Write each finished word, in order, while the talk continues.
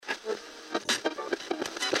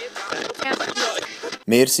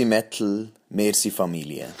Merci Metal, merci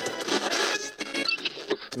Familie.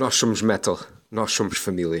 Nós somos metal, nós somos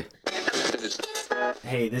família.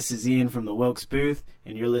 Hey, this is Ian from the Wilkes booth,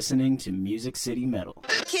 and you're listening to Music City Metal.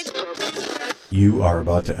 You are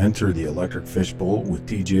about to enter the Electric Fish Bowl with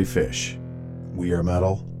DJ Fish. We are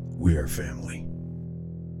metal, we are family.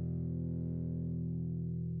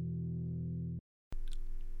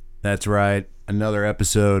 That's right, another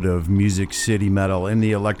episode of Music City Metal in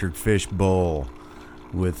the Electric Fish Bowl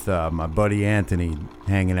with my buddy Anthony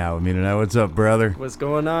hanging out with me tonight. What's up, brother? What's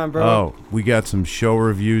going on, bro? Oh, we got some show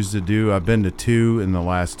reviews to do. I've been to 2 in the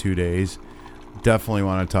last 2 days. Definitely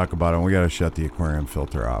want to talk about them. We got to shut the aquarium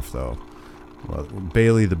filter off, though. Well,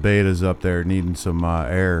 Bailey the beta's up there needing some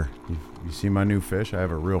air. You see my new fish? I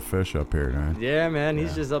have a real fish up here, man. Yeah, man.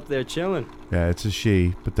 He's just up there chilling. Yeah, it's a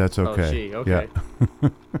she, but that's okay. Oh, she. Okay. Yeah.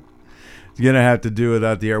 It's going to have to do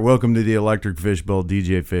without the air. Welcome to the Electric Fish Bowl,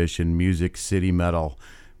 DJ Fish and Music City Metal,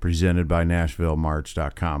 presented by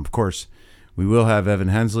NashvilleMarch.com. Of course, we will have Evan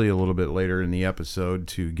Hensley a little bit later in the episode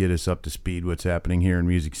to get us up to speed what's happening here in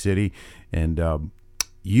Music City. And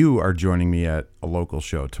you are joining me at a local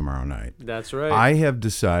show tomorrow night. That's right. I have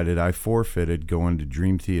decided I forfeited going to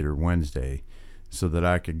Dream Theater Wednesday so that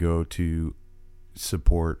I could go to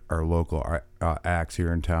support our local acts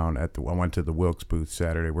here in town. I went to the Wilkes booth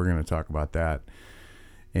Saturday. We're going to talk about that.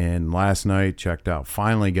 And last night,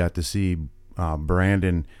 finally got to see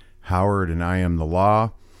Brandon Howard and I Am the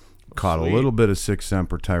Law. Caught a little bit of Six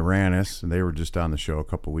Semper Tyrannis, and they were just on the show a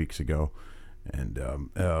couple weeks ago. And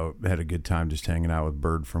had a good time just hanging out with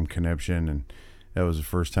Bird from Conniption. And that was the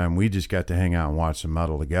first time we just got to hang out and watch some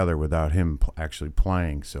metal together without him actually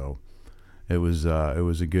playing. So it was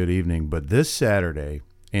a good evening. But this Saturday,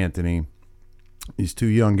 Anthony, these 2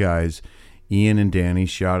 young guys, Ian and Danny,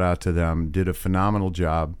 shout out to them, did a phenomenal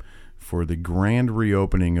job for the grand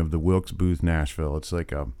reopening of the Wilkes booth Nashville. It's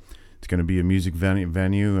like it's going to be a music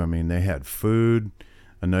venue. I mean, they had food,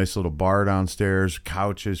 a nice little bar downstairs,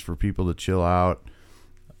 couches for people to chill out,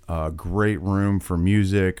 a great room for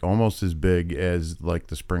music, almost as big as like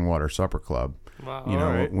the Springwater Supper Club. Wow. You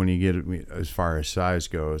know, when you get as far as size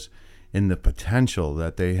goes. And the potential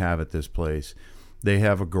that they have at this place. They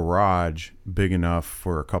have a garage big enough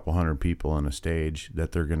for a couple hundred people on a stage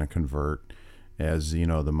that they're going to convert as, you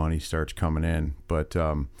know, the money starts coming in. But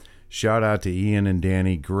shout out to Ian and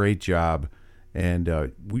Danny. Great job.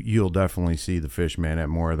 And you'll definitely see the Fishman at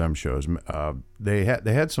more of them shows. They had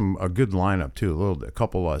a good lineup, too, a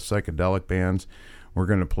couple of psychedelic bands. We're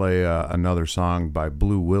going to play another song by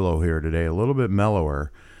Blue Willow here today, a little bit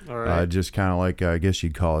mellower. All right. Just kind of like, I guess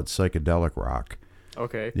you'd call it psychedelic rock.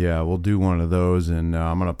 Okay. Yeah, we'll do one of those, and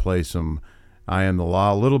I'm going to play some I Am the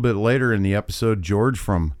Law. A little bit later in the episode, George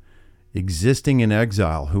from Existing in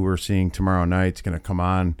Exile, who we're seeing tomorrow night, is going to come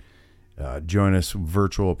on, join us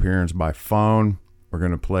virtual appearance by phone. We're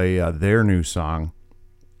going to play their new song.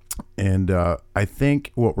 And I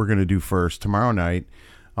think what we're going to do first, tomorrow night,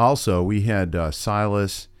 also, we had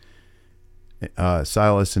Silas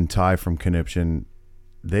and Ty from Conniption.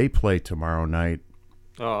 They play tomorrow night.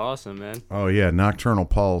 Oh, awesome, man. Oh, yeah. Nocturnal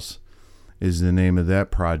Pulse is the name of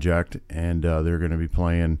that project, and they're going to be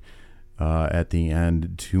playing at the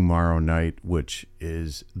end tomorrow night, which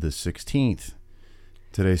is the 16th.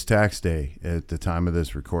 Today's tax day at the time of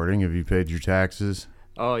this recording. Have you paid your taxes?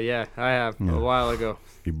 Oh, yeah, I have a while ago.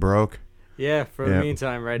 You broke? Yeah, for the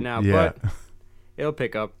meantime right now, Yeah. but it'll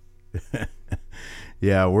pick up.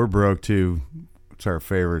 Yeah, we're broke, too. It's our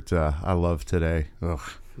favorite. I love today. Ugh.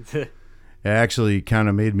 It actually kind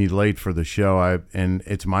of made me late for the show. And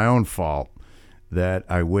it's my own fault that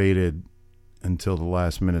I waited until the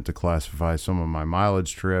last minute to classify some of my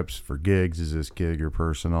mileage trips for gigs. Is this gig or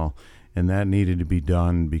personal? And that needed to be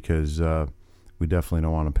done because we definitely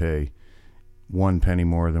don't want to pay 1 penny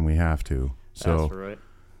more than we have to. So, that's right.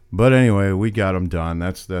 But anyway, we got them done.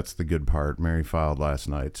 That's the good part. Mary filed last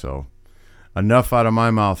night, so enough out of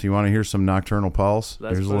my mouth. You want to hear some Nocturnal Pulse?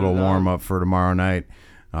 There's a little warm-up for tomorrow night.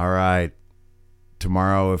 All right.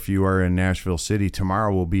 Tomorrow, if you are in Nashville City,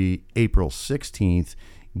 tomorrow will be April 16th.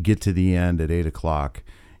 Get to the end at 8 o'clock,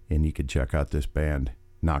 and you can check out this band,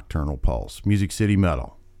 Nocturnal Pulse. Music City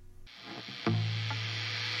Metal.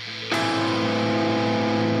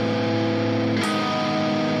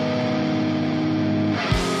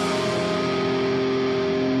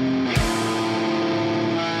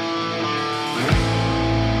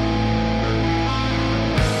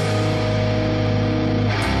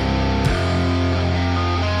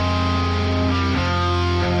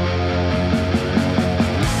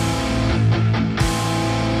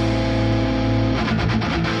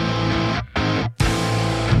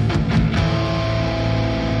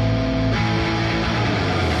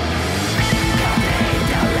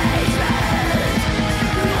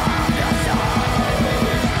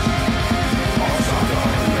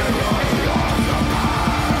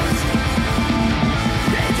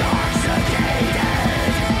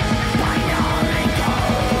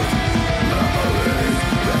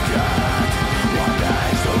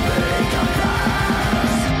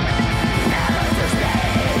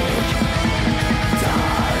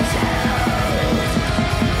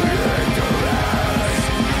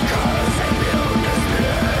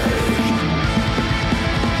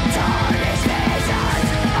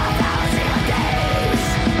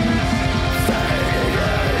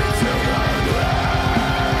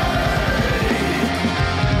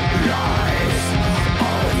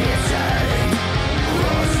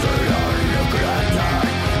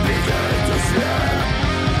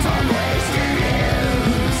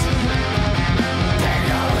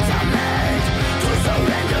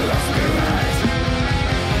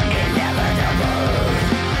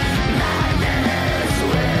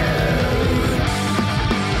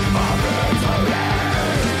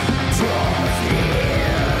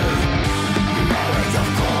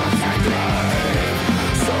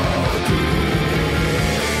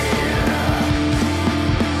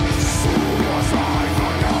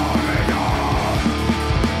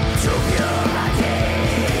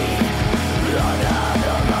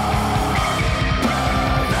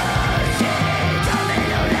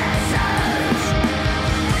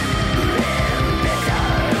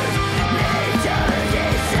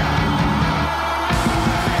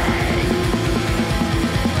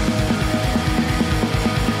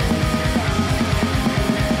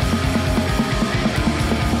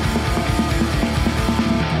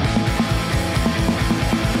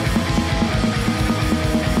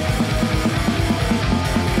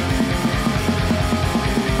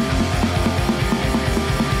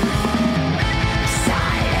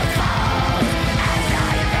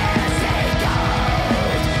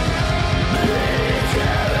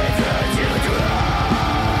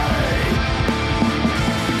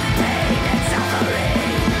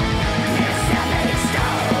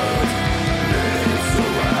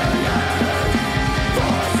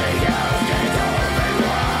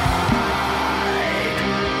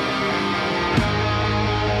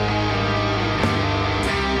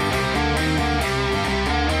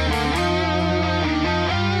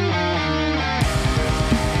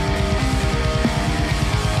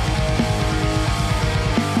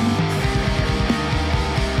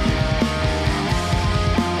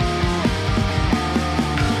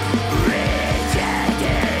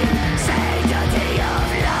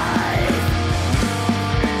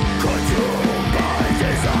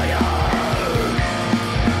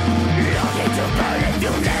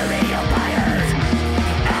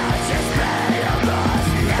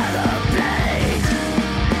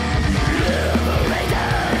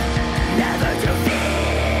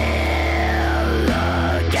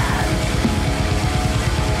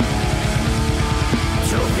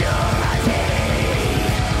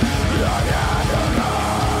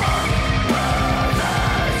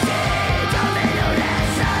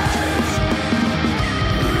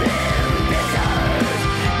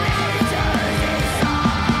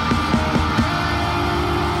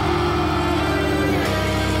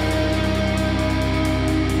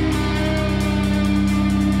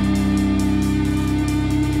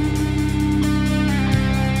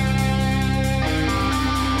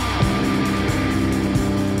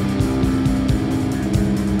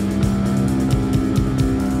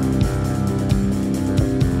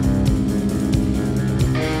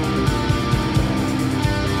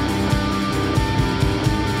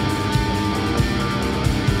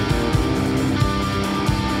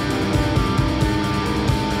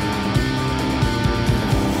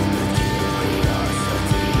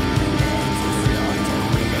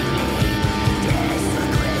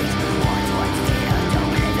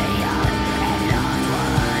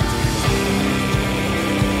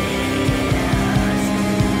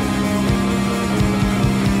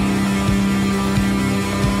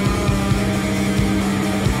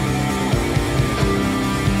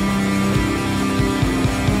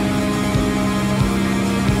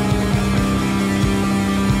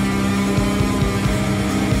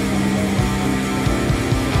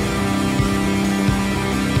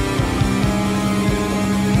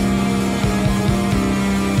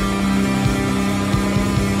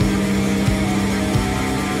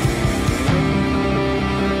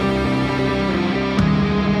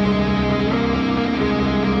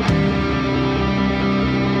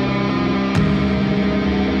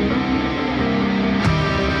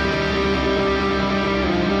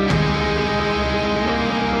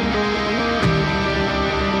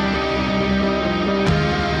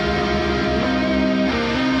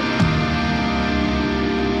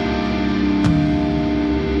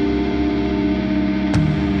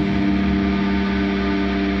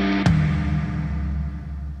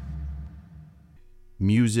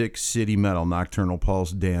 Music City Metal, Nocturnal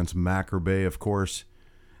Pulse, Dance, Macrobay, of course.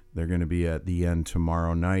 They're going to be at the end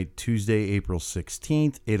tomorrow night, Tuesday, April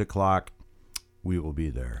 16th, 8 o'clock. We will be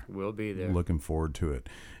there. We'll be there. Looking forward to it.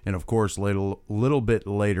 And, of course, little bit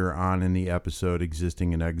later on in the episode,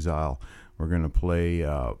 Existing in Exile, we're going to play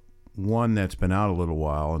one that's been out a little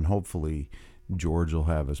while, and hopefully George will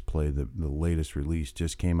have us play the latest release.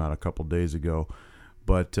 Just came out a couple days ago.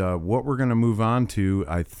 But what we're going to move on to,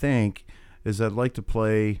 I think, is I'd like to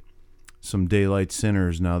play some Daylight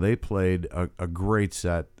Sinners. Now, they played a great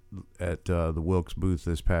set at the Wilkes booth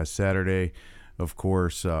this past Saturday. Of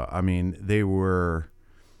course, I mean, they were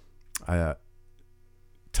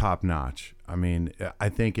top notch. I mean, I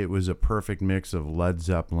think it was a perfect mix of Led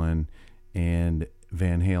Zeppelin and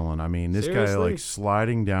Van Halen. I mean, this Seriously? guy like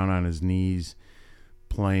sliding down on his knees,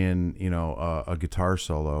 playing, a guitar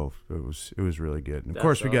solo. It was really good. And of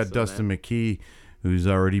course, we got awesome, Dustin man. McKee, who's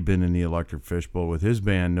already been in the Electric Fishbowl with his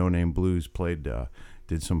band, No Name Blues.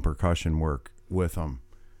 Did some percussion work with them.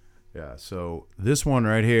 Yeah, so this one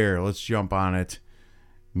right here, let's jump on it.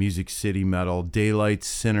 Music City Metal, Daylight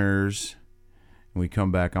Sinners. When we come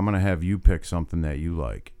back, I'm going to have you pick something that you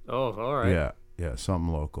like. Oh, all right. Yeah,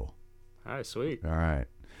 something local. All right, sweet. All right.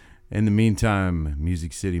 In the meantime,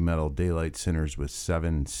 Music City Metal, Daylight Sinners with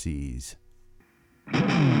 7 C's.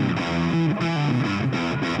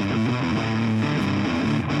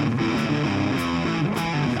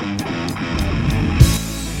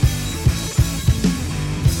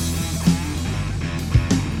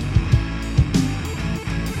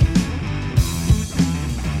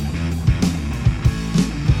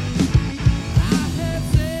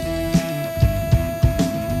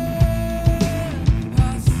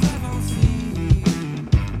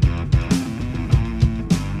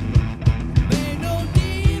 Made no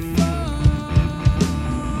difference.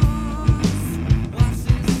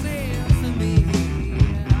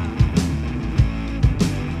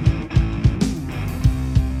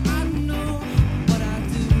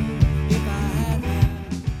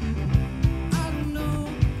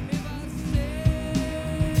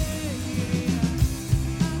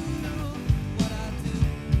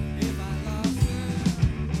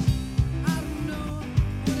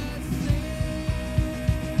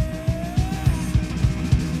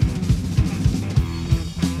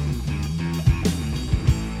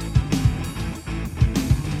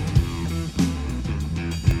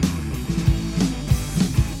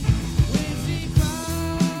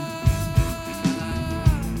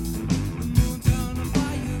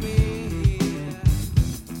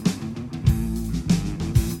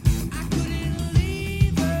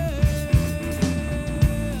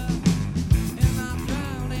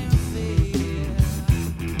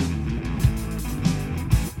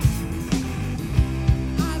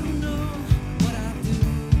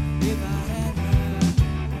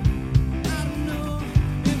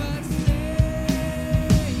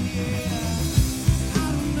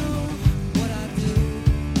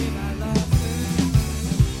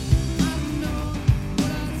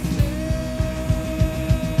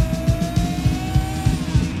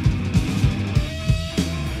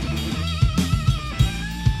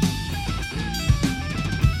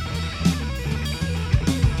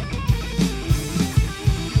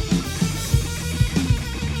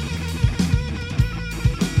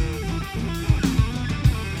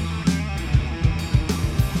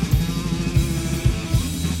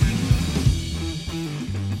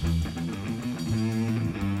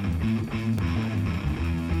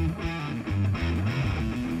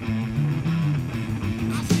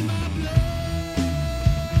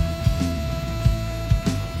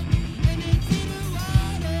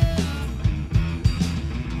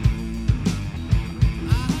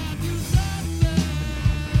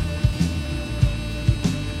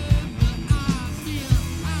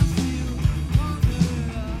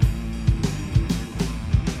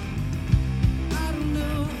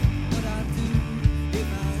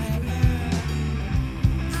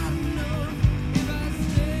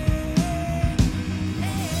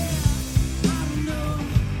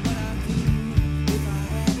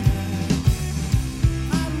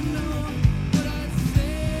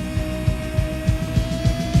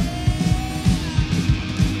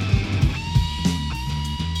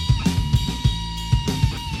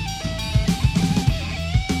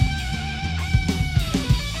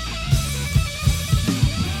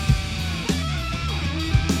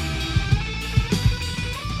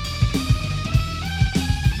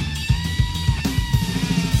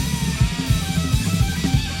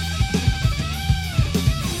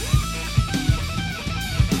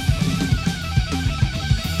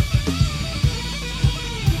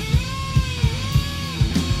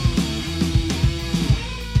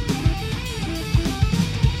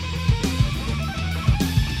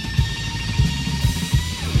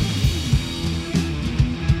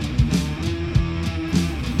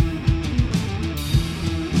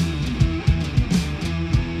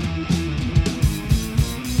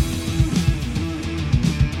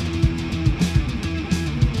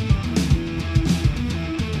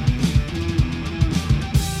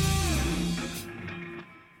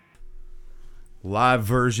 live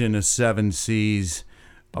version of Seven Seas,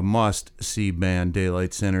 a must-see band,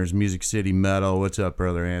 Daylight Center's Music City Metal. What's up,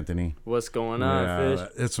 brother Anthony? What's going on, Fish?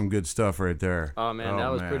 That's some good stuff right there. Oh, man, that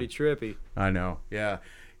was pretty trippy. I know, yeah.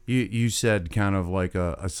 You said kind of like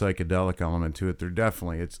a psychedelic element to it. There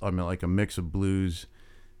definitely, like a mix of blues,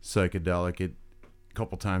 psychedelic. A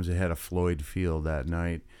couple times it had a Floyd feel that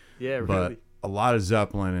night. Yeah, really. But a lot of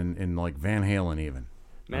Zeppelin and like Van Halen even.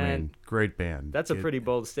 Man, I mean, great band. That's a pretty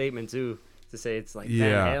bold statement, too, to say it's like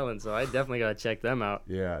Yeah. Van Halen, so I definitely got to check them out.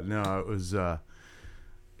 Yeah, no, it was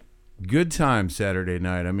good time Saturday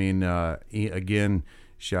night. I mean, again,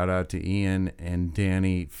 shout out to Ian and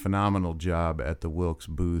Danny. Phenomenal job at the Wilkes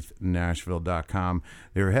booth, Nashville.com.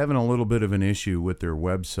 They were having a little bit of an issue with their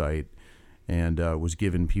website and was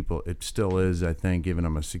giving people, it still is, I think, giving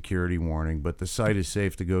them a security warning. But the site is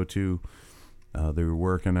safe to go to. They were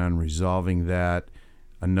working on resolving that.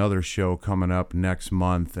 Another show coming up next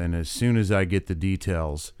month, and as soon as I get the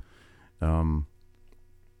details,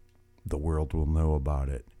 the world will know about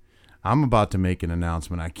it. I'm about to make an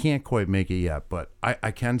announcement. I can't quite make it yet, but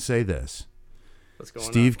I can say this. What's going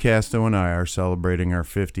Steve Casto and I are celebrating our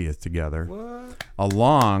 50th together, What?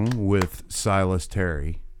 along with Silas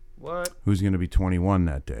Terry, What? who's going to be 21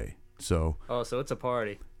 that day. So, Oh, so it's a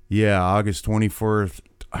party. yeah, August 24th,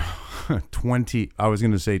 I was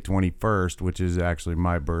going to say 21st, which is actually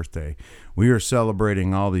my birthday. We are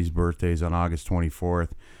celebrating all these birthdays on August 24th,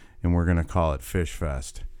 and we're going to call it Fish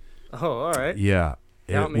Fest. Oh, all right. Yeah.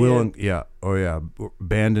 Count It me will, in. yeah. Oh, yeah.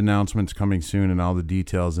 Band announcements coming soon and all the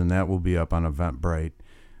details, and that will be up on Eventbrite.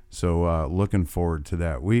 So looking forward to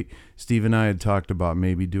that. Steve and I had talked about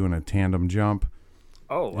maybe doing a tandem jump.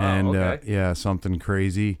 Oh, wow, And, okay. yeah, something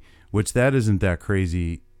crazy, which that isn't that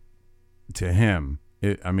crazy to him.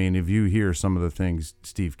 I mean, if you hear some of the things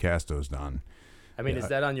Steve Casto's done. I mean, is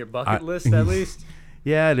that on your bucket list at least?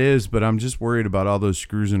 Yeah, it is, but I'm just worried about all those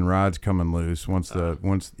screws and rods coming loose once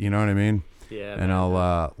you know what I mean? Yeah. And man.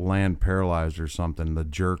 I'll land paralyzed or something. The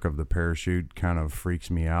jerk of the parachute kind of freaks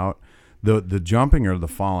me out. The jumping or the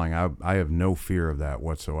falling, I have no fear of that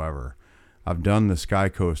whatsoever. I've done the sky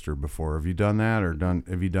coaster before. Have you done that, or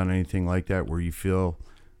have you done anything like that where you feel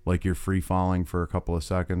like you're free falling for a couple of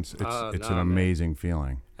seconds? It's an amazing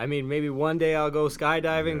feeling. I mean, maybe one day I'll go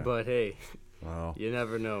skydiving, but hey, Well, you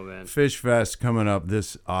never know, man. Fish Fest coming up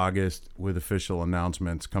this August with official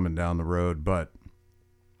announcements coming down the road. But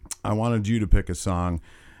I wanted you to pick a song.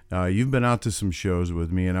 You've been out to some shows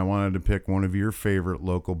with me, and I wanted to pick one of your favorite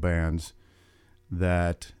local bands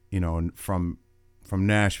that, you know, from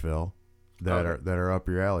Nashville that are up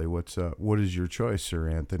your alley. What is your choice, Sir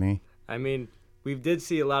Anthony? I mean, we did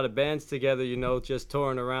see a lot of bands together, you know, just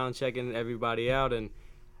touring around, checking everybody out, and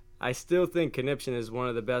I still think Conniption is one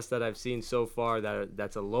of the best that I've seen so far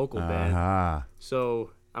that's a local band. Aha.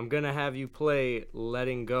 So I'm going to have you play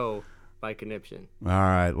Letting Go by Conniption. All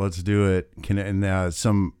right, let's do it. And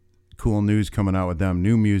some cool news coming out with them.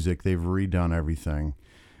 New music. They've redone everything.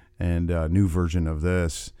 And new version of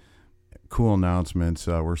this. Cool announcements.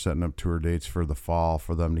 We're setting up tour dates for the fall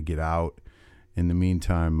for them to get out. In the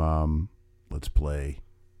meantime, let's play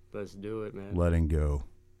Let's do it, man. Letting Go.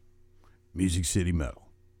 Music City Metal.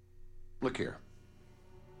 Look here.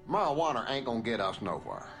 Marijuana ain't gonna get us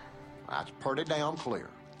nowhere. That's pretty damn clear.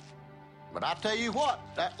 But I tell you what,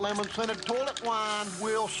 that lemon-scented toilet wine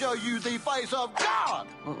will show you the face of God!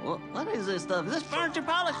 What is this stuff? Is this furniture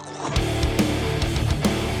polish?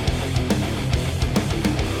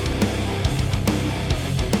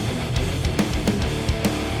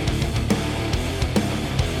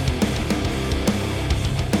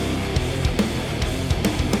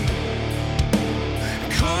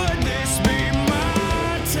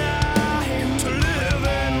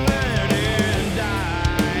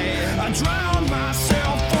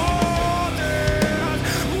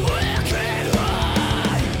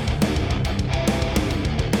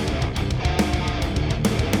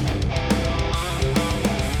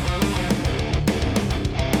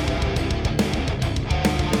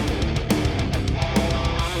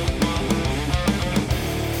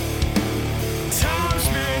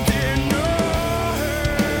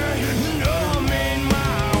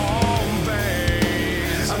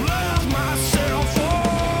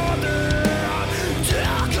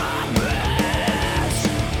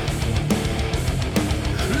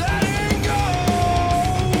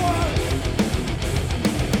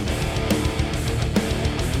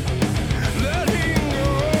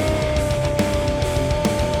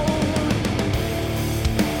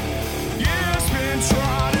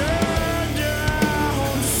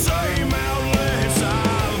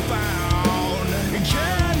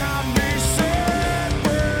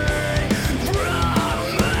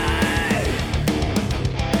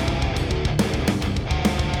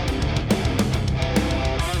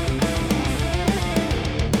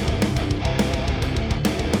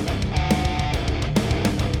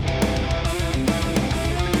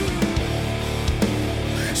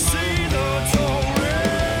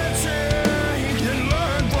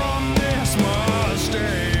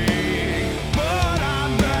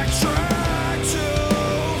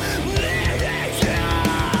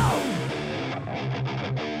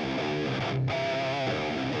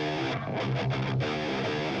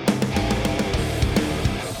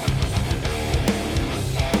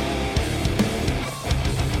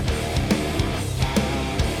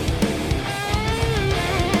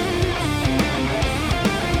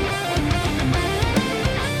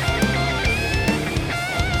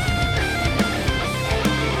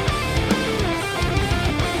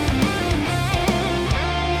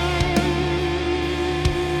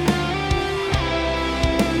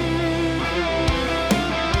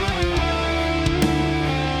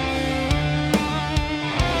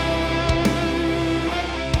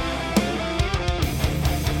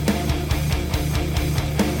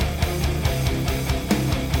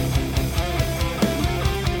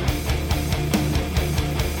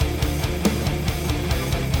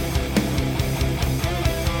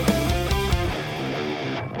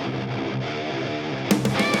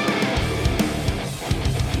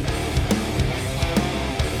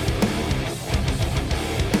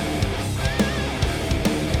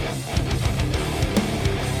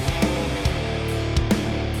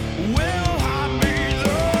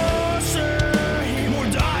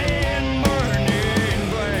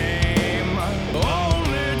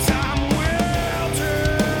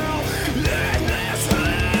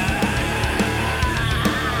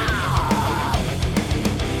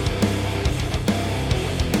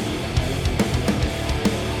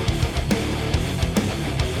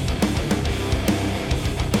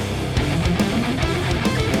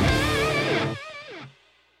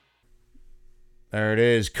 There it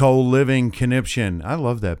is. Co-Living Conniption. I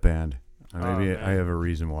love that band. Maybe man. I have a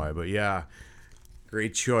reason why, but yeah.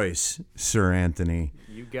 Great choice, Sir Anthony.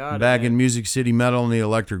 You got it. Back man. in Music City Metal in the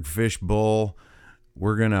Electric Fish Bowl.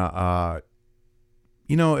 We're going to,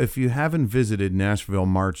 if you haven't visited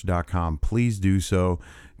NashvilleMarch.com, please do so.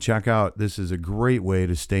 Check out, this is a great way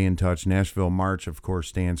to stay in touch. Nashville March, of course,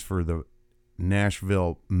 stands for the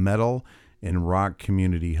Nashville Metal and Rock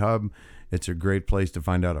Community Hub. It's a great place to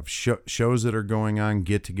find out of shows that are going on,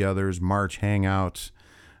 get-togethers, March hangouts.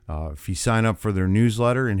 If you sign up for their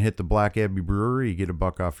newsletter and hit the Black Abbey Brewery, you get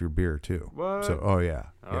 $1 off your beer, too. What? So, oh, yeah.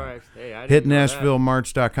 All right. Hey, I Hit didn't know that.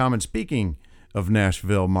 NashvilleMarch.com. And speaking of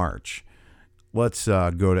Nashville March, let's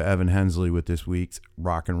go to Evan Hensley with this week's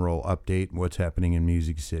rock and roll update. What's happening in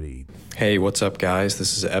Music City? Hey, what's up, guys?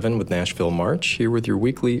 This is Evan with Nashville March, here with your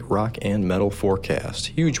weekly rock and metal forecast.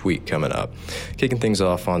 Huge week coming up. Kicking things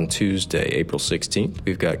off on Tuesday, April 16th,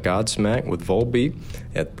 we've got Godsmack with Volbeat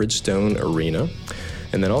at Bridgestone Arena.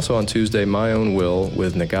 And then also on Tuesday, My Own Will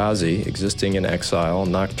with Nagazi, Existing in Exile,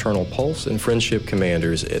 Nocturnal Pulse, and Friendship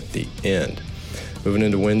Commanders at the end. Moving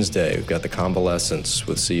into Wednesday, we've got The Convalescents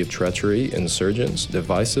with Sea of Treachery, Insurgents,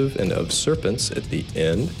 Divisive, and Of Serpents at the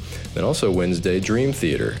end. Then also Wednesday, Dream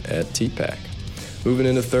Theater at TPAC. Moving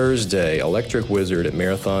into Thursday, Electric Wizard at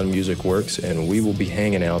Marathon Music Works, and we will be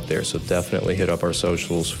hanging out there, so definitely hit up our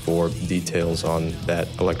socials for details on that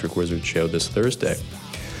Electric Wizard show this Thursday.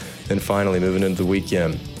 And finally, moving into the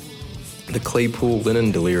weekend, the Claypool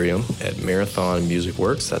Linen Delirium at Marathon Music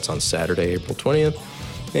Works. That's on Saturday, April 20th.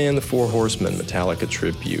 And the Four Horsemen Metallica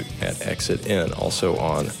Tribute at Exit Inn, also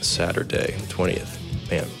on Saturday, 20th.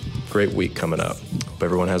 Man, great week coming up. Hope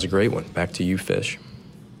everyone has a great one. Back to you, Fish.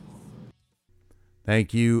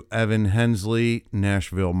 Thank you, Evan Hensley,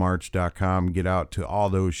 NashvilleMarch.com. Get out to all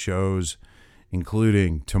those shows,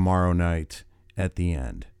 including tomorrow night at the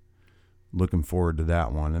end. Looking forward to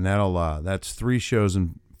that one. And that's 3 shows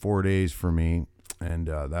in 4 days for me, and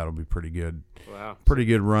that'll be pretty good. Wow. Pretty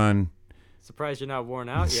good run. Surprised you're not worn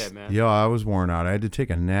out yet, man. Yeah, I was worn out. I had to take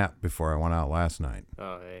a nap before I went out last night.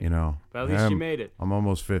 Oh, hey. But at least you made it. I'm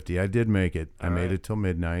almost 50. I did make it. I made it till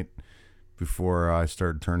midnight before I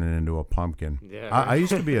started turning into a pumpkin. Yeah. I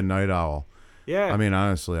used to be a night owl. Yeah. I mean,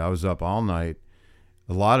 honestly, I was up all night.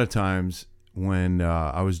 A lot of times when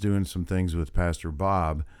I was doing some things with Pastor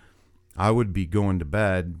Bob, I would be going to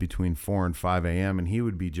bed between 4 and 5 a.m., and he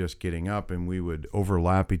would be just getting up, and we would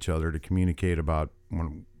overlap each other to communicate about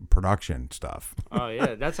production stuff. Oh,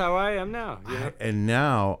 yeah. That's how I am now. You know? And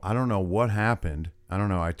now, I don't know what happened. I don't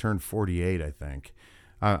know. I turned 48, I think.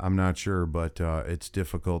 I'm not sure, but it's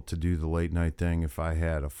difficult to do the late night thing if I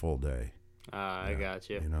had a full day. I got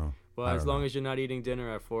you. Well, I as don't long know. as you're not eating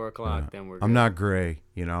dinner at 4 o'clock, then we're good. I'm not gray,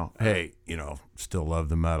 Hey, still love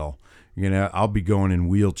the metal. I'll be going in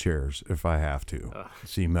wheelchairs if I have to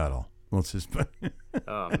see metal. Let's just.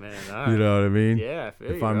 Oh man, all right. You know what I mean? Yeah.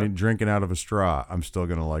 If I'm drinking out of a straw, I'm still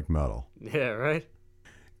gonna like metal. Yeah, right.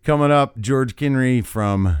 Coming up, George Kinry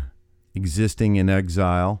from Existing in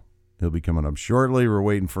Exile. He'll be coming up shortly. We're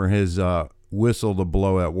waiting for his whistle to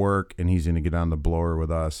blow at work, and he's gonna get on the blower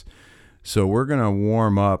with us. So we're gonna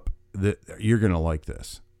warm up. You're gonna like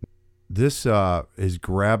this. This has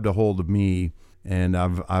grabbed a hold of me. And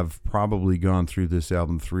I've probably gone through this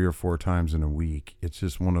album 3 or 4 times in a week. It's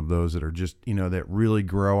just one of those that are just, that really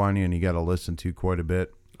grow on you and you got to listen to quite a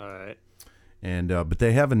bit. All right. And but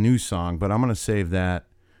they have a new song, but I'm going to save that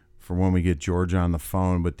for when we get George on the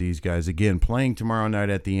phone. But these guys, again, playing tomorrow night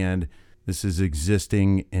at the end. This is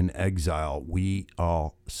Existing in Exile. We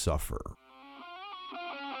All Suffer.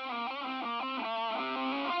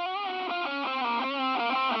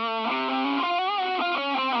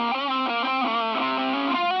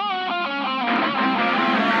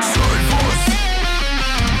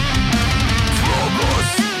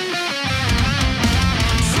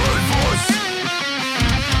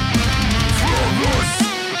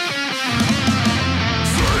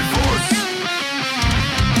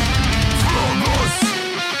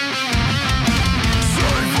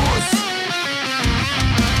 Save us!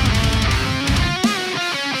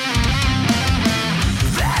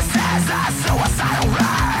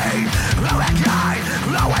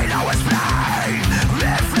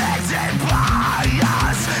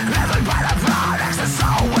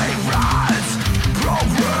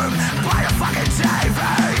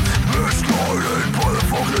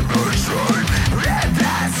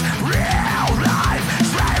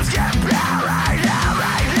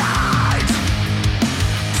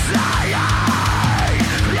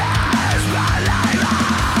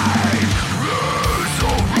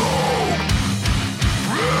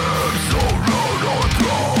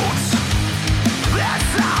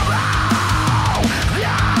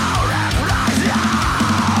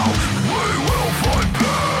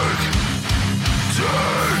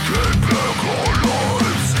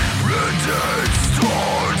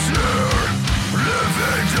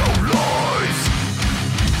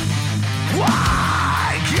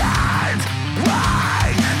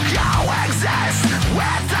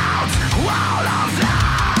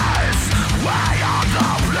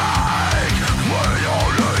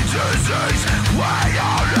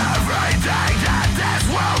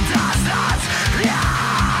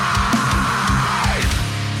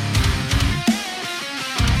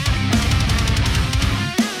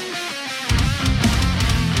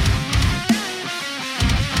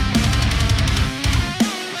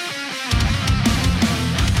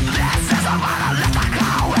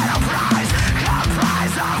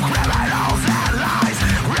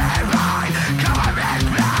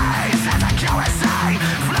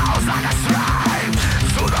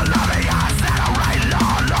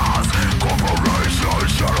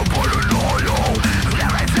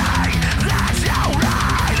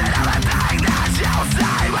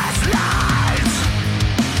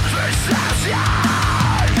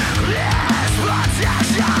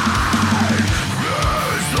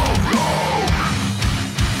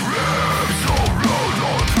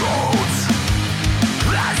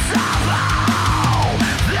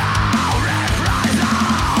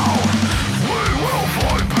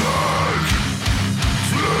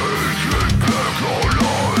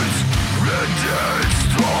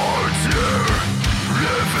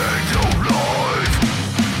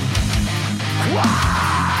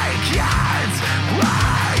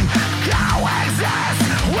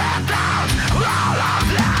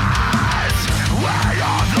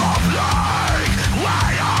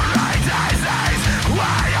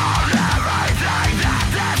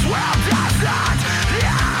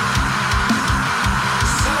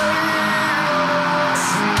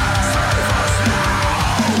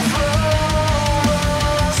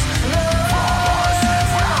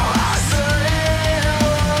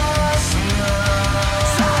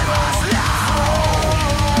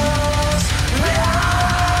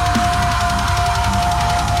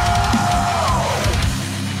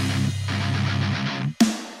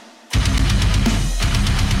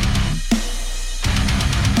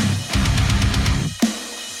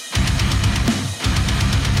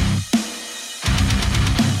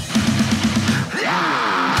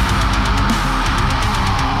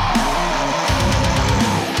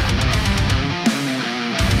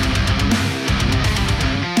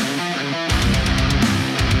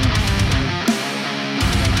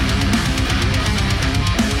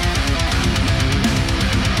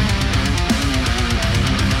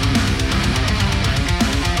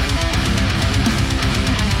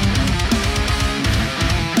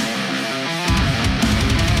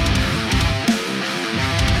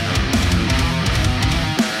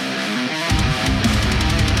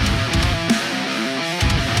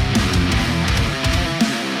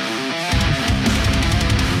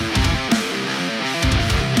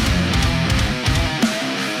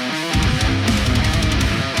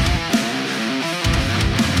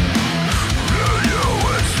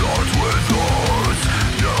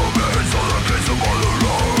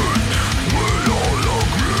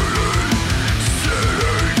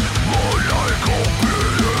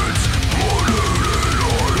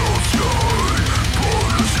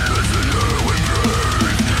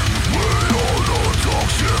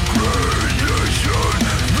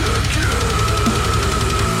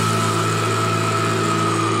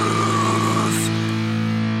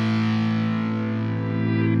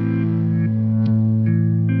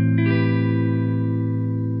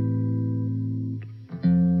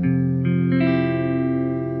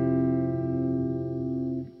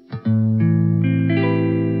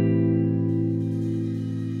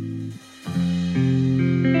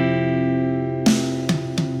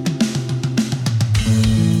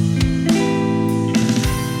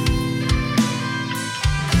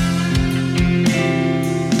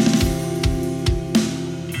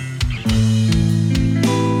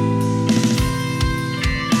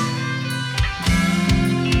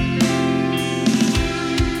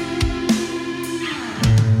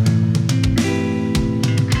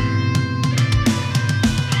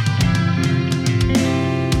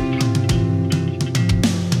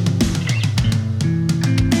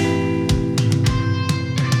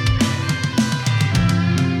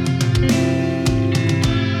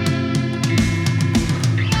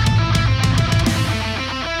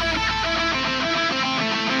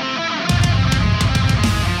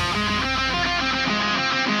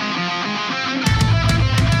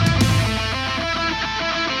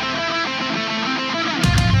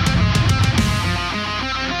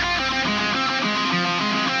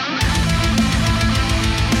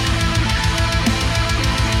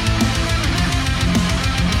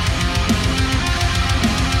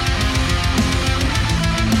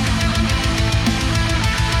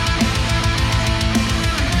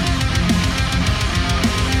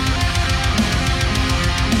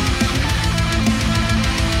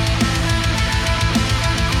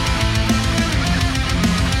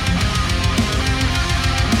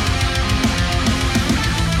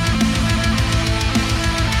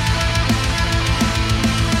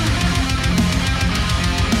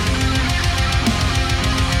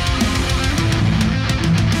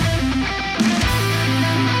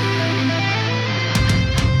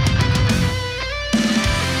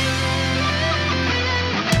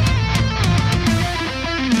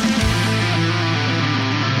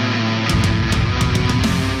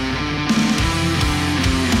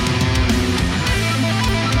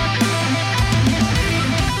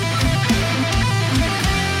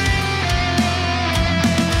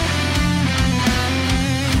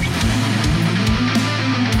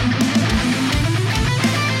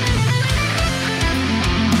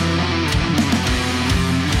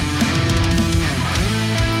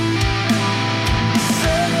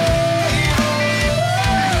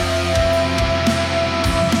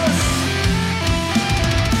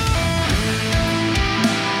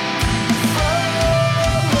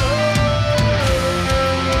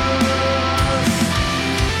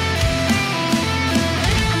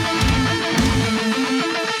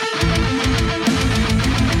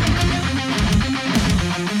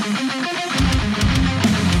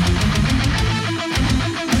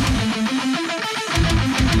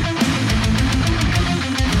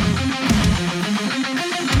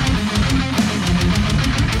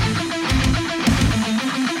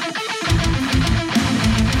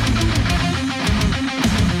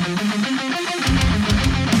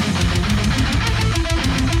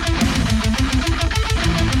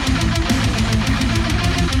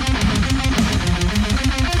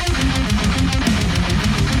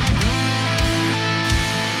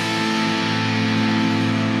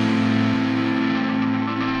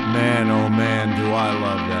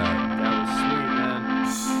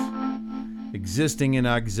 Existing in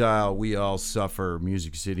Exile, We All Suffer,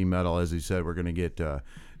 Music City Metal. As he said, we're going to get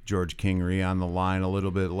George Kingery on the line a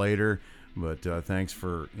little bit later, but thanks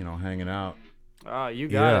for hanging out. You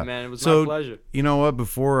got it, man. It was my pleasure. You know what?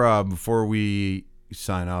 Before we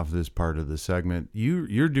sign off this part of the segment,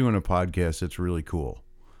 you're doing a podcast that's really cool.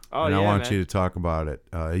 Oh, and yeah, I want man. you to talk about it.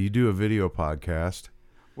 You do a video podcast.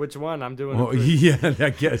 Which one? I'm doing. Well, yeah, I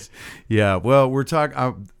guess. Yeah. Well, we're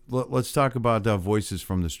talking. Let's talk about Voices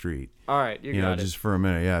from the Street. All right, you got it. Just for a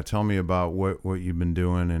minute. Yeah, tell me about what you've been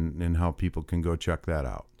doing and how people can go check that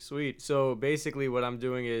out. Sweet. So basically, what I'm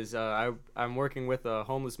doing is I'm working with a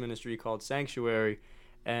homeless ministry called Sanctuary,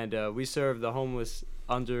 and we serve the homeless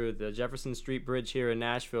under the Jefferson Street Bridge here in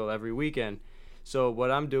Nashville every weekend. So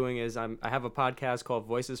what I'm doing is I have a podcast called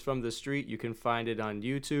Voices from the Street. You can find it on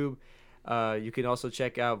YouTube. You can also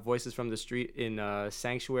check out Voices from the Street in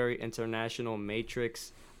Sanctuary International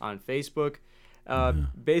Matrix on Facebook.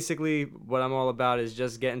 Basically, what I'm all about is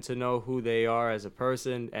just getting to know who they are as a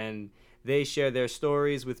person, and they share their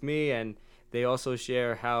stories with me, and they also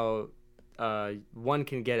share how one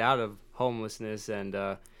can get out of homelessness and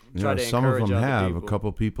try to encourage some of them other have. people. A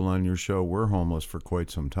couple people on your show were homeless for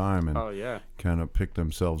quite some time, and kind of picked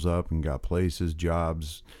themselves up and got places,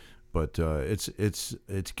 jobs. But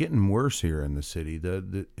it's getting worse here in the city.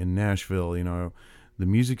 In Nashville, the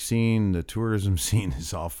music scene, the tourism scene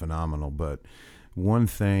is all phenomenal. But one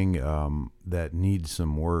thing that needs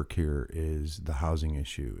some work here is the housing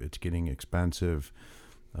issue. It's getting expensive.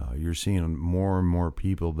 You're seeing more and more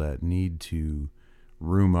people that need to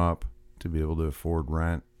room up to be able to afford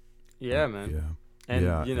rent. Yeah, man. Yeah.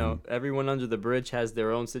 And, everyone under the bridge has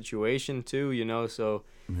their own situation, too, so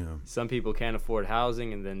some people can't afford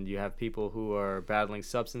housing, and then you have people who are battling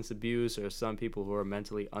substance abuse, or some people who are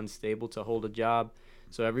mentally unstable to hold a job.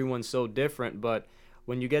 So everyone's so different, but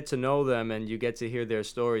when you get to know them and you get to hear their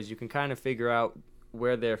stories, you can kind of figure out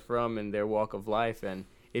where they're from and their walk of life, and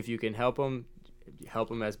if you can help them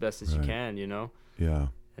as best as you can, Yeah.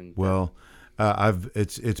 And,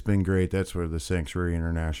 it's been great. That's where the Sanctuary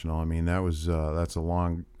International. I mean,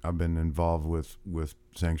 I've been involved with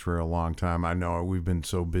Sanctuary a long time. I know we've been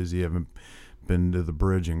so busy. I haven't been to the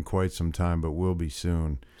bridge in quite some time, but we'll be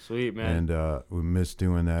soon. Sweet, man. And we miss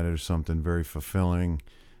doing that. There's something very fulfilling,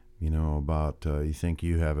 about you think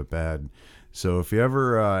you have it bad. So if you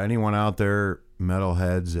ever anyone out there,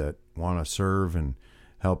 metalheads that want to serve and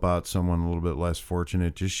help out someone a little bit less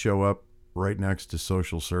fortunate, just show up right next to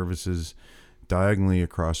social services, diagonally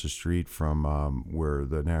across the street from where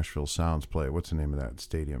the Nashville Sounds play. What's the name of that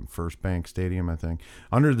stadium? First Bank Stadium, I think.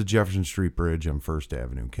 Under the Jefferson Street Bridge on First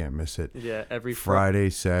Avenue. Can't miss it. Yeah, every Friday,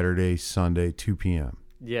 Saturday, Sunday, 2 p.m.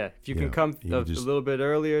 Yeah, if you can come a little bit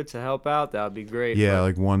earlier to help out, that would be great. Yeah,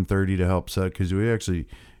 like 1:30 to help set, because we actually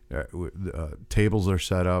tables are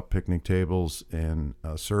set up, picnic tables, and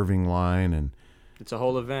a serving line, and it's a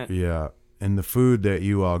whole event. Yeah, and the food that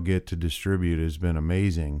you all get to distribute has been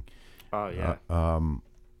amazing. Oh, yeah.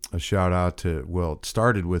 A shout out to, it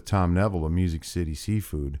started with Tom Neville of Music City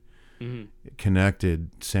Seafood,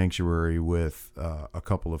 connected Sanctuary with a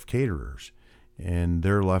couple of caterers, and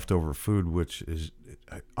their leftover food, which is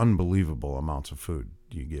unbelievable amounts of food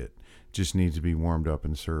you get, just needs to be warmed up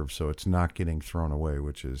and served, so it's not getting thrown away,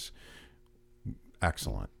 which is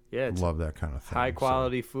excellent. Yeah, love that kind of thing. High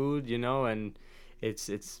quality food, and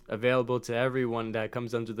it's available to everyone that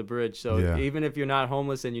comes under the bridge. So even if you're not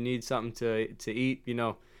homeless and you need something to eat,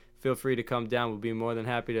 feel free to come down. We'll be more than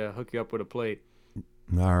happy to hook you up with a plate.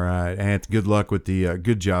 All right, Ant. Good luck with the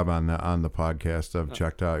good job on the podcast. I've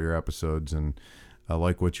checked out your episodes, and I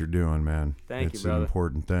like what you're doing, man. Thank you, brother. It's an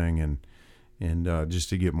important thing, and just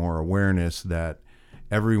to get more awareness that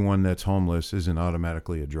everyone that's homeless isn't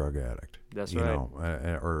automatically a drug addict. That's right.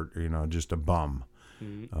 Or just a bum.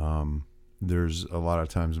 Mm-hmm. There's a lot of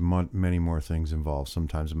times many more things involved.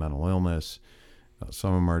 Sometimes mental illness.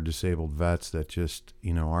 Some of them are disabled vets that just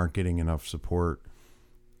aren't getting enough support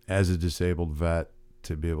as a disabled vet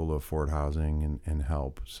to be able to afford housing and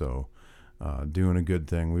help. So doing a good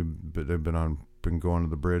thing. They've been going to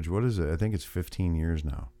the bridge. What is it? I think it's 15 years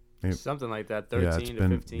now. Something like that. 13 to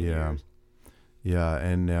 15 years. Yeah,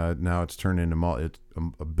 and now it's turned into it's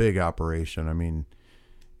a big operation. I mean,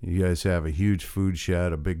 you guys have a huge food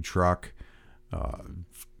shed, a big truck,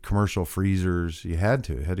 commercial freezers. You had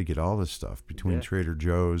to get all this stuff between Trader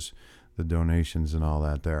Joe's, the donations, and all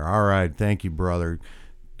that there. All right, thank you, brother.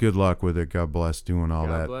 Good luck with it. God bless doing all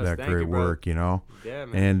that great work, Yeah,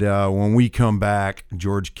 man. And when we come back,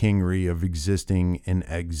 George Kingery of Existing in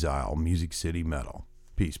Exile, Music City Metal.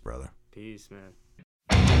 Peace, brother. Peace, man.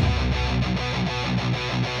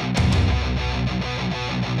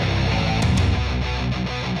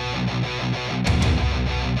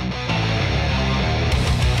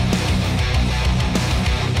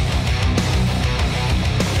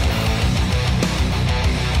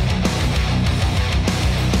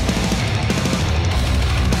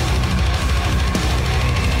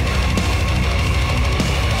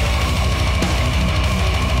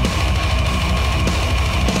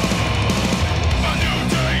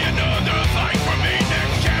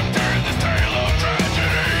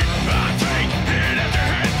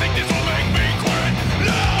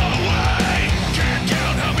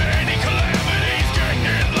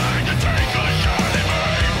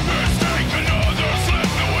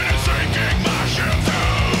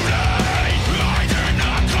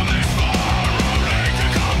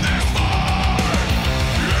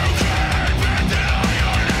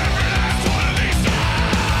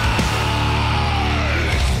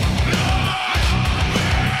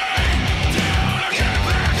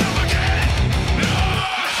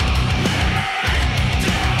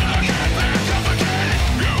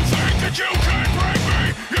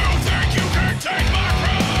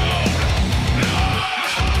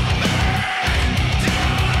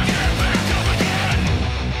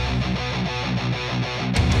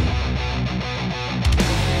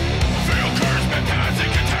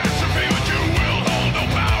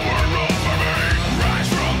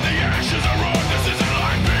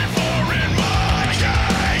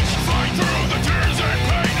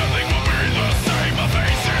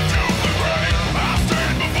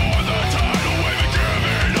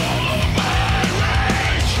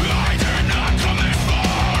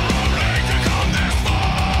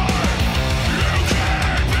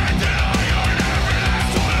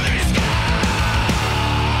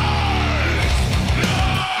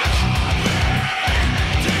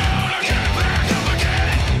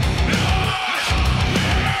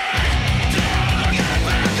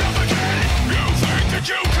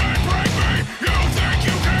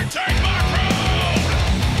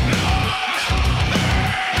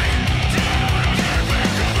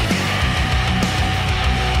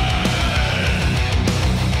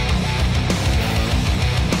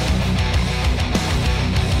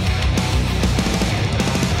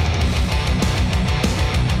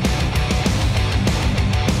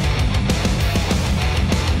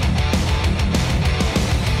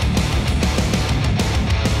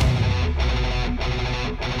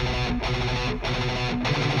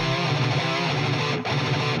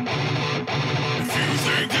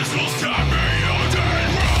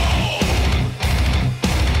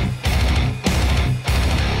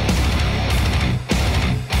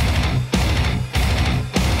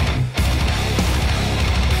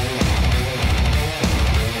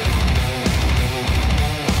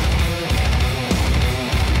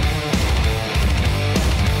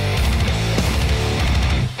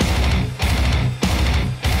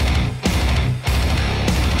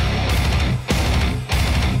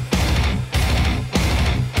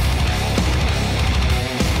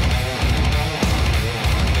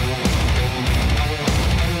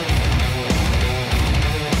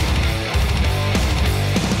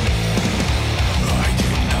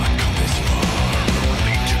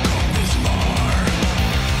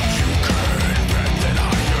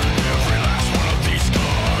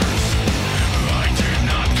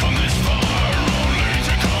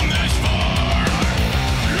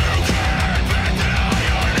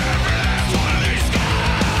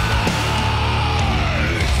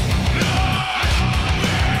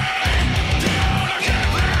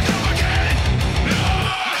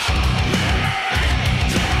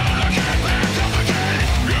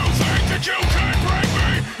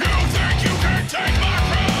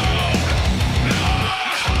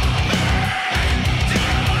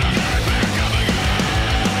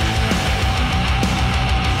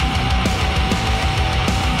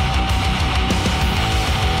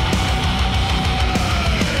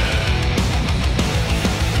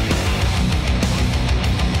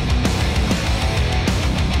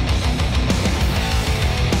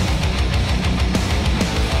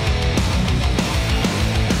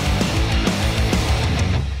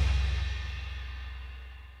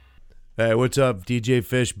 Hey, what's up? DJ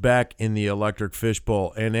Fish back in the Electric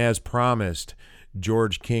Fishbowl. And as promised,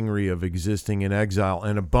 George Kingery of Existing in Exile.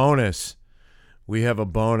 And a bonus. We have a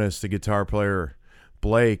bonus, the guitar player,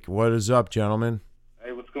 Blake. What is up, gentlemen?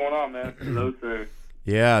 Hey, what's going on, man? Hello, sir.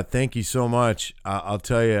 Yeah, thank you so much. I'll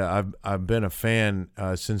tell you, I've been a fan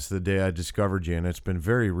since the day I discovered you, and it's been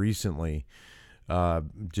very recently,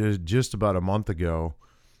 just about a month ago.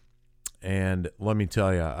 And let me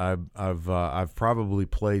tell you, I've probably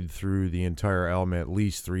played through the entire album at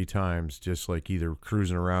least 3 times, just like either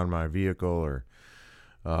cruising around my vehicle or,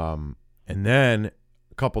 and then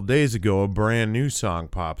a couple days ago, a brand new song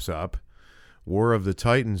pops up, War of the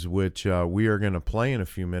Titans, which we are going to play in a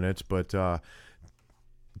few minutes. But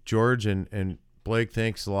George and Blake,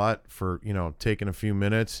 thanks a lot for taking a few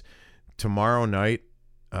minutes. Tomorrow night,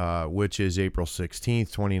 which is April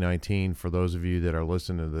 16th, 2019, for those of you that are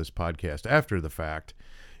listening to this podcast after the fact,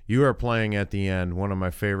 you are playing at the end, one of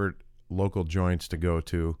my favorite local joints to go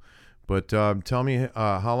to. But tell me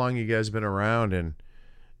how long you guys been around,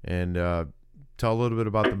 and tell a little bit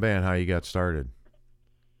about the band, how you got started.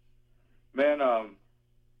 Man,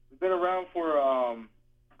 we've been around for a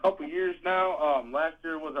couple years now. Last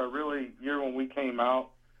year was our really year when we came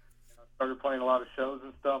out. I started playing a lot of shows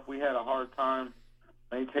and stuff. We had a hard time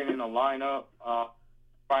maintaining a lineup,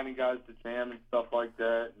 finding guys to jam and stuff like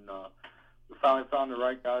that. And we finally found the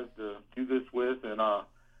right guys to do this with, and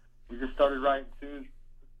we just started writing tunes.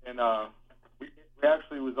 And we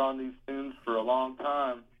actually was on these tunes for a long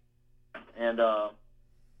time. And,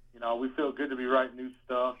 we feel good to be writing new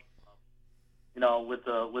stuff, with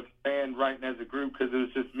the band writing as a group, because it was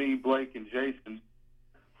just me, Blake, and Jason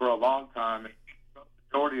for a long time. And the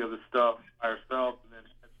majority of the stuff by ourselves, and then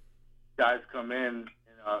guys come in and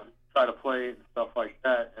try to play it and stuff like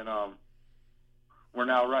that. And we're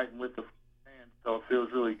now writing with the band, so it feels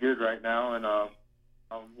really good right now. And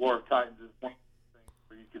War of Titans is one of the things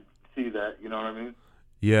where you can see that, you know what I mean?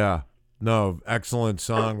 Yeah. No, excellent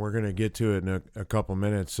song. We're going to get to it in a couple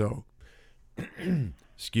minutes. So,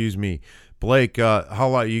 excuse me. Blake, how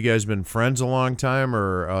long you guys been friends a long time,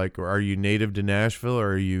 or are you native to Nashville,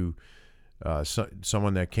 or are you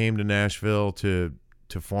someone that came to Nashville to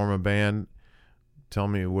form a band? Tell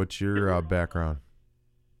me, what's your background?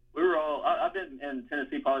 We were all. I've been in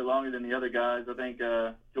Tennessee probably longer than the other guys. I think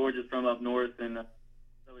George is from up north, and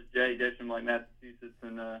so is Jay. Jay's from Massachusetts,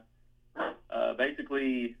 and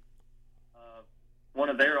basically. One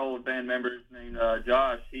of their old band members named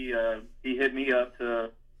Josh, he hit me up to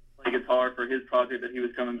play guitar for his project that he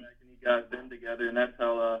was coming back, and he got them together, and that's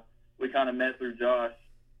how we kind of met through Josh,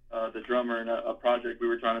 the drummer, in a project we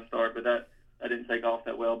were trying to start, but that didn't take off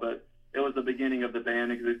that well, but it was the beginning of the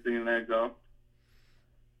band Existing in Exile.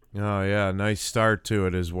 Oh, yeah, nice start to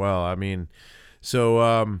it as well. I mean,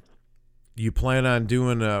 so you plan on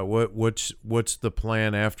doing what's the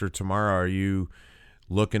plan after tomorrow? Are you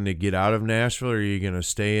looking to get out of Nashville, or are you going to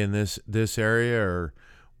stay in this area, or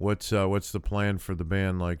what's the plan for the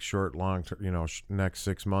band, like short, long, next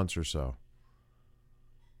 6 months or so?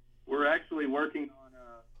 We're actually working on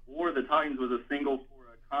War of the Titans was a single for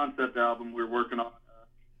a concept album we're working on.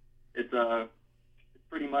 It's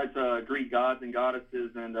pretty much Greek gods and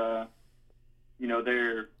goddesses, and their,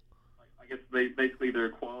 I guess basically their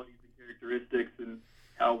qualities and characteristics, and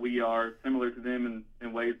how we are similar to them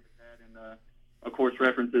in ways like that, and of course,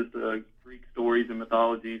 references to Greek stories and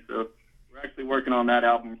mythology. So we're actually working on that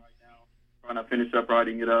album right now, trying to finish up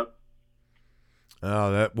writing it up.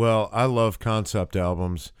 Oh, I love concept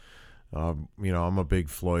albums. I'm a big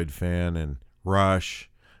Floyd fan, and Rush,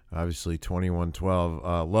 obviously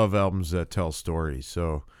 2112. Love albums that tell stories.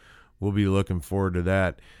 So we'll be looking forward to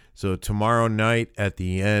that. So tomorrow night at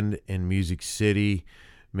the end in Music City.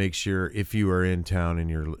 Make sure, if you are in town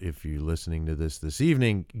and if you're listening to this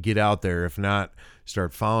evening, get out there. If not,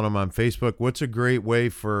 start following them on Facebook. What's a great way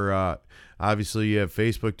for, obviously you have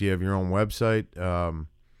Facebook. Do you have your own website? Or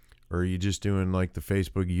are you just doing like the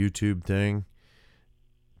Facebook, YouTube thing?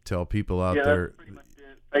 Tell people out there. That's pretty much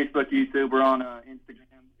it. Facebook, YouTube. We're on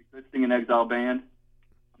Instagram, Existing in Exile Band.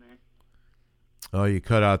 Oh, you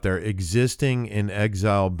cut out there. Existing in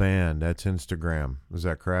Exile Band. That's Instagram. Is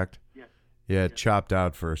that correct? Yeah, it chopped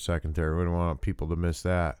out for a second there. We don't want people to miss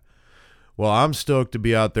that. Well, I'm stoked to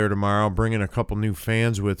be out there tomorrow, bringing a couple new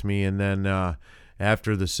fans with me, and then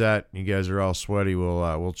after the set, you guys are all sweaty.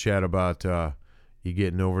 We'll chat about you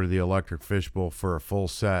getting over to the Electric Fishbowl for a full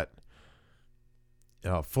set,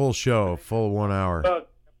 full show, full 1 hour.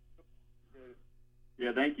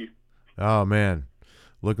 Yeah, thank you. Oh man,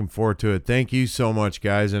 looking forward to it. Thank you so much,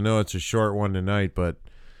 guys. I know it's a short one tonight, but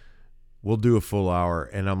we'll do a full hour,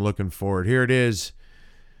 and I'm looking forward. Here it is.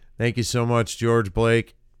 Thank you so much, George,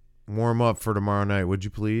 Blake. warm up for tomorrow night, would you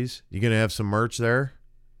please? You going to have some merch there?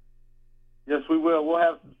 Yes, we will. We'll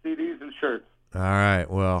have some CDs and shirts. All right.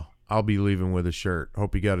 Well, I'll be leaving with a shirt.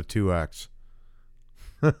 Hope you got a 2X.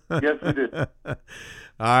 Yes, we do. All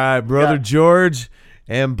right, Brother George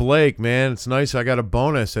and Blake, man. It's nice. I got a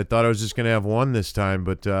bonus. I thought I was just going to have one this time,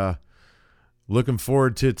 but looking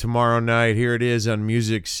forward to tomorrow night. Here it is on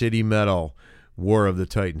Music City Metal, War of the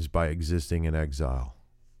Titans by Existing in Exile.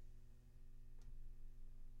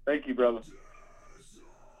 Thank you, brother.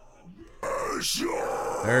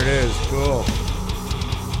 There it is. Cool.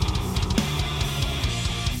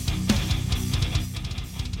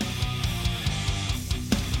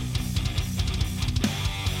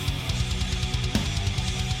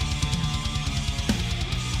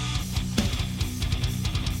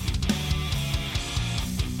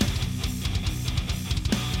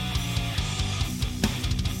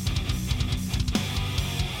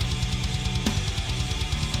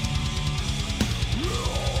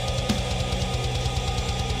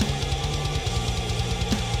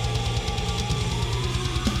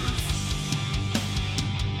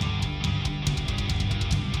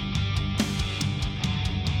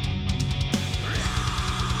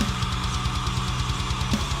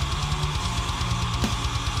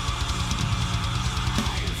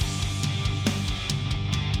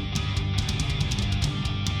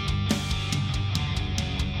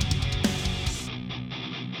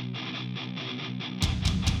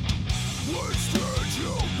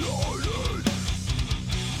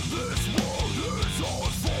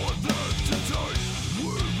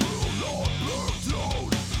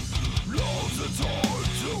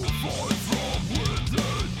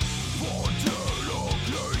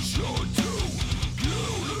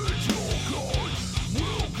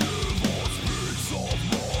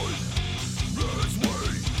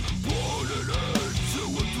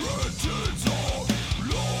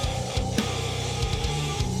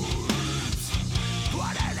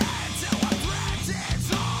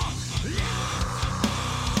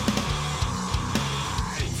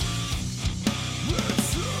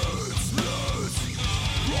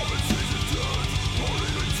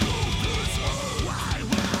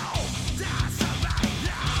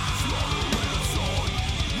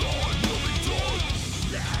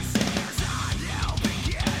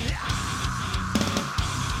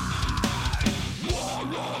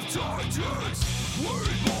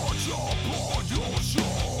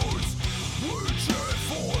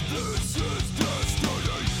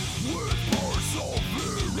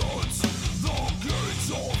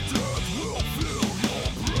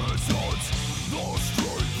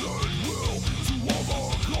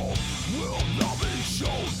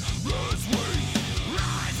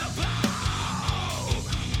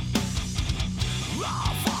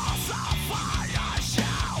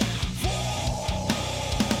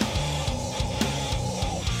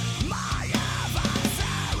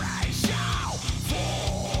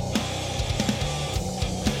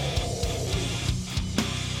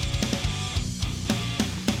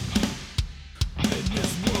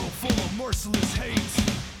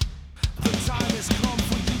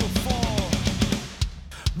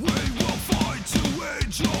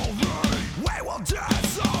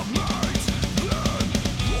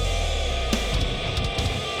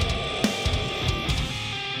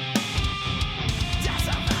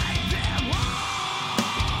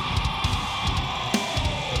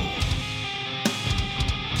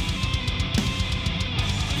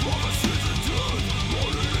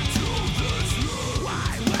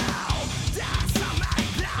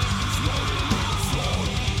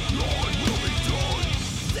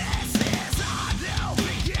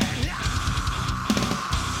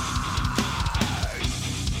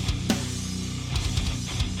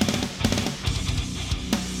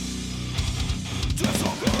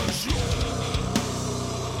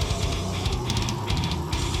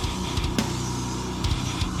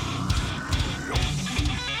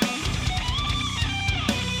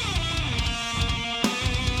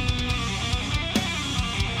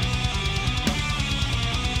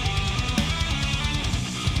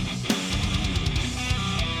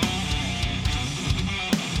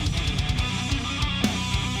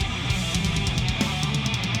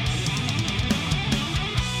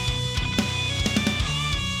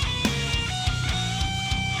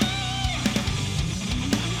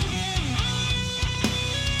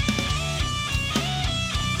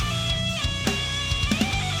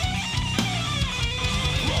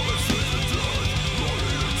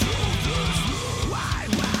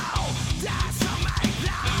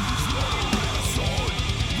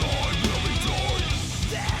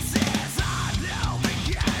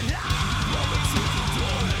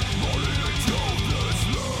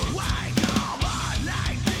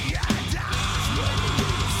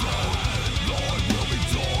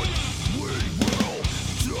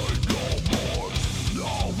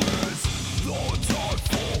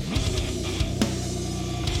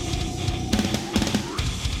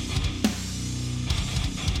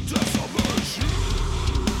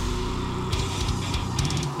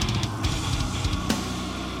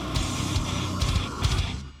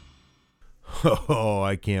 Oh,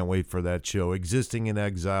 I can't wait for that show. Existing in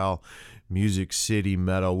Exile, Music City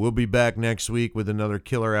Metal. We'll be back next week with another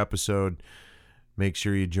killer episode. Make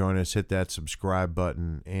sure you join us. Hit that subscribe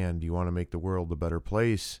button. And you want to make the world a better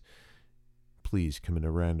place, please commit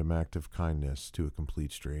a random act of kindness to a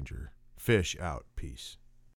complete stranger. Fish out. Peace.